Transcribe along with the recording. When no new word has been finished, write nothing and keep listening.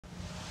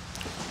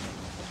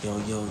Yo.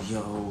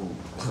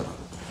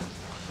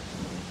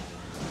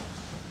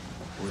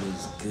 What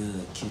is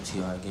good,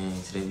 QTR gang?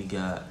 Today we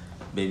got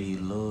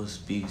Babeylos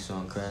speaks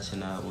on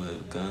crashing out with a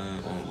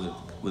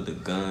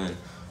gun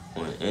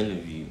on an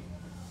interview.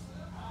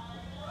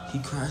 He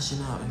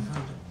crashing out in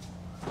front of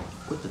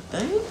with the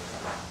thing?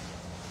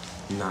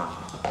 Nah.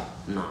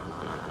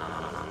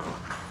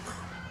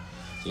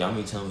 Y'all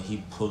mean tell me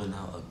he pulling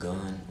out a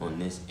gun on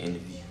this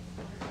interview?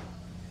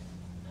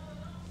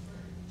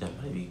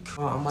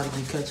 I'm about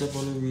to catch up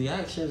on the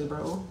reactions,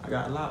 bro. I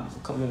got a lot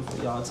coming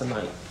for y'all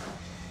tonight.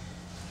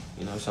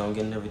 You know, so I'm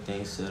getting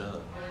everything set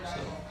up.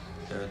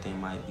 So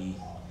everything might be,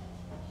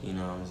 you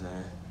know what I'm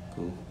saying?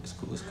 Cool. It's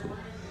cool.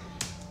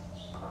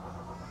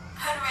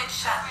 Henry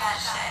shot that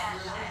shit.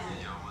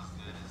 Yo, what's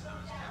good? It's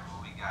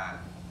Campbell. We got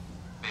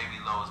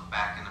Babeylos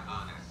back in the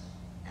building.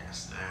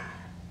 Yes, sir.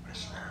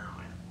 What's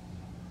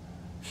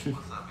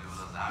up,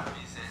 Babeylos? I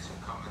appreciate you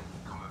coming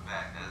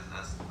back.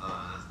 That's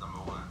number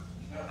one.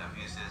 I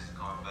appreciate you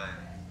coming back.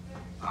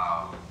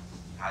 How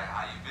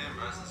you been,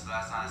 bro? Since the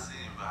last time I seen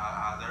you, but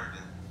how's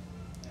everything?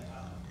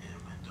 Yeah,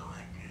 been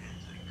doing good.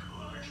 Just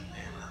cool.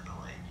 Staying up the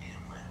way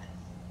getting money.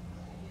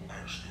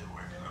 I'm still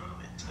working on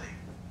the tape.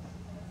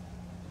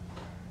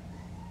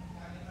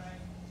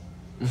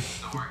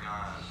 Still working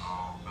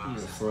on building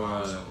some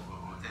fraud.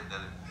 We'll take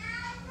that in.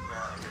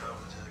 Nah, yo,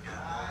 just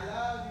got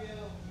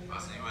Oh,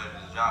 so you ready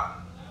to drop?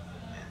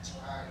 So,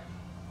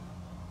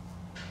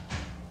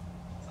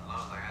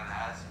 Los, I gotta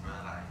ask you, bro,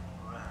 like,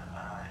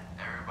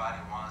 everybody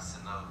wants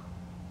to know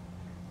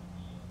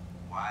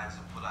why did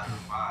you put out the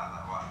fire?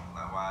 Like,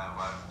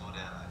 why did you do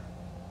that? Like,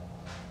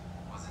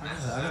 was it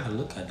necessary? I gotta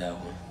look at that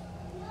one.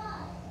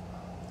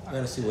 I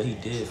gotta see what he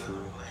did for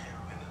real.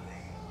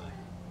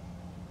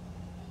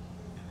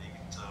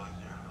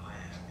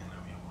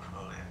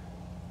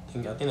 I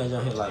think that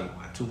jump hit like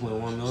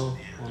 2.1 mil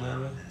on that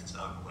one.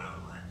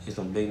 Hit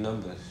some big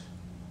numbers.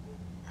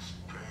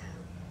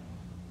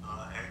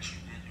 Actually,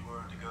 did you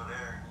want to go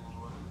there?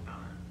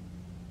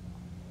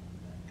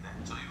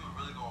 So you were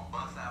really gonna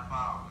bust that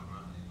fire, bro?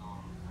 You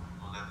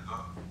gonna let it go?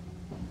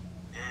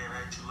 Yeah, it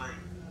ain't too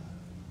late.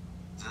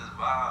 Just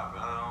vibe,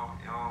 bro.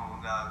 You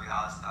don't gotta be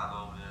hostile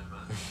over there, bro.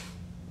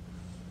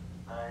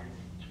 I ain't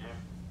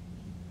tripping.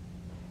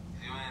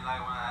 You ain't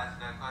like when I asked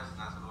you that question,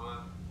 that's what it was?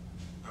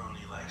 I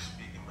only like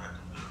speaking about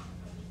them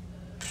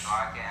dudes. So I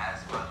can't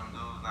ask you about them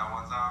dudes not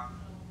one time?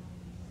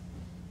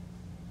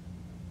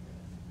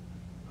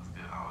 That's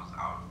good. I was, you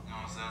know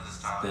what I'm saying? Just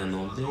trying to Stand on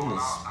what's going on,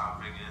 business. trying to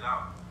figure it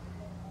out.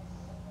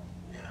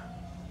 Yeah.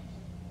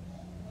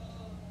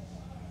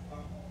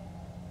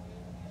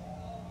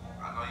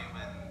 I know you've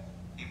been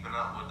keeping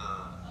up with the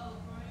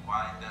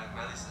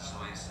QuanThaReal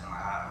situation.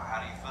 Like, how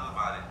do you feel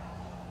about it?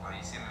 Have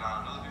you seen it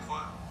on the news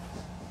before?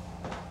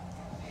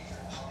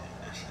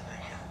 That shit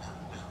ain't got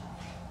nothing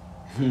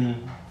to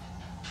do.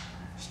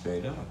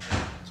 Straight up.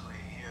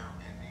 Between him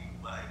and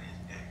anybody,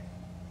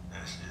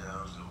 that shit, I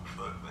don't give a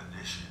fuck about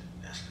this shit.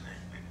 That shit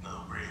ain't big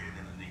no bread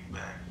in the nigga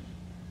back.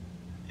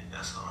 And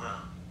that's on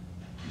him.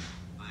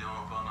 So you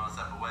don't feel no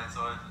type of way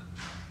towards it?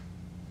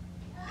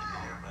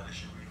 And everybody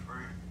should be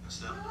free.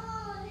 Except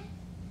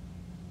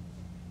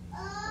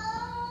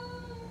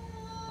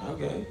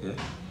Okay, yeah.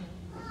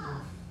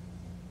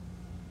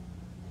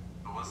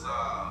 But what's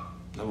That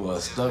boy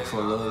stuck for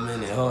a little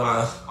minute. Hold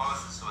on. Whole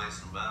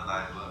situation, man.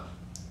 Like, look,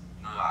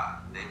 you know,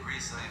 they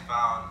recently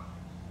found,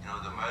 you know,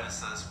 the murder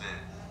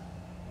suspect.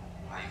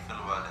 How you feel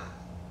about that?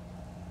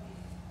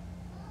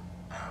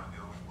 I don't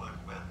give a fuck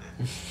about that.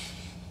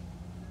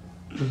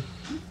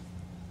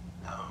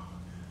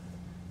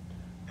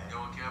 And you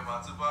don't care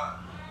about Tupac?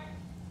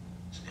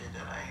 Shit,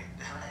 that ain't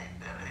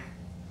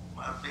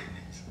my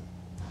business.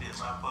 It's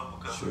my public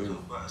couple True.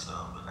 Tupac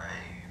song, but I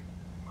ain't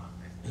my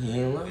business. He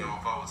ain't You right.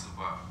 don't fuck with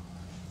Tupac?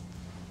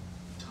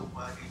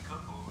 Tupac and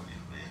couple with it,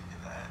 baby.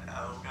 I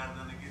don't got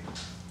nothing to get.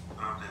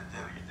 But I'm just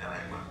telling you, that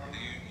ain't my Do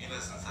business. you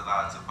listen to a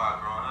lot of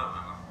Tupac growing up,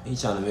 man? He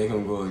trying to make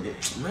him go again.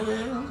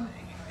 Man.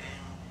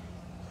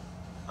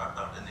 I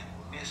thought that nigga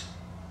was missing.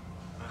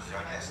 I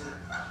guess that.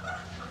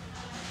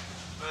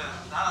 Bro,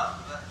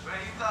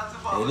 you thought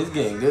Tupac Hey, this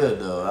getting good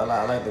though. I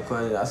like the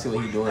question. I see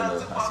what he doing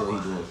though. I see what he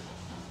doing.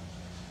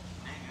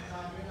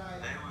 Nigga,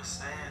 they were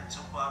saying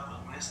Tupac was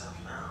missing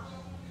now.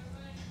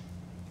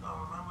 You don't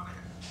remember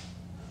that?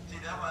 See,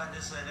 that's why I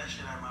just say that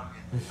shit ain't my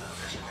business.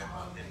 That shit ain't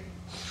my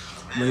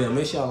business. But yeah,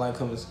 make sure y'all like,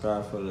 comment,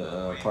 subscribe for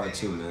the part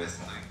 2, man.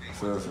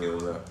 For real,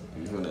 bro.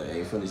 You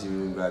finna see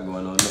what we got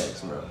going on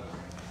next, bro.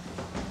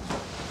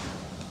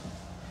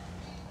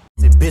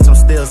 Bitch, I'm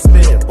still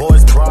spitting,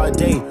 boys, broad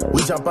day.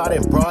 We jump out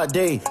in broad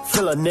day.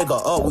 Fill a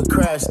nigga up, we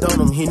crashed on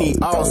him, he need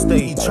all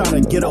stay. He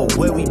tryna get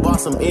away, we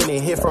boss him in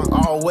and hit from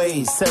all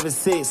ways.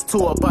 7'6",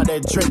 2 up out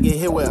that Drake, get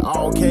hit with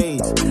all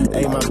K's.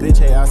 Hey, my bitch,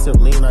 hey, I sip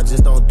lean, I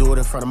just don't do it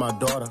in front of my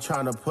daughter.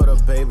 Tryna put a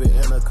baby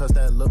in her, cause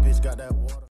that little bitch got that water.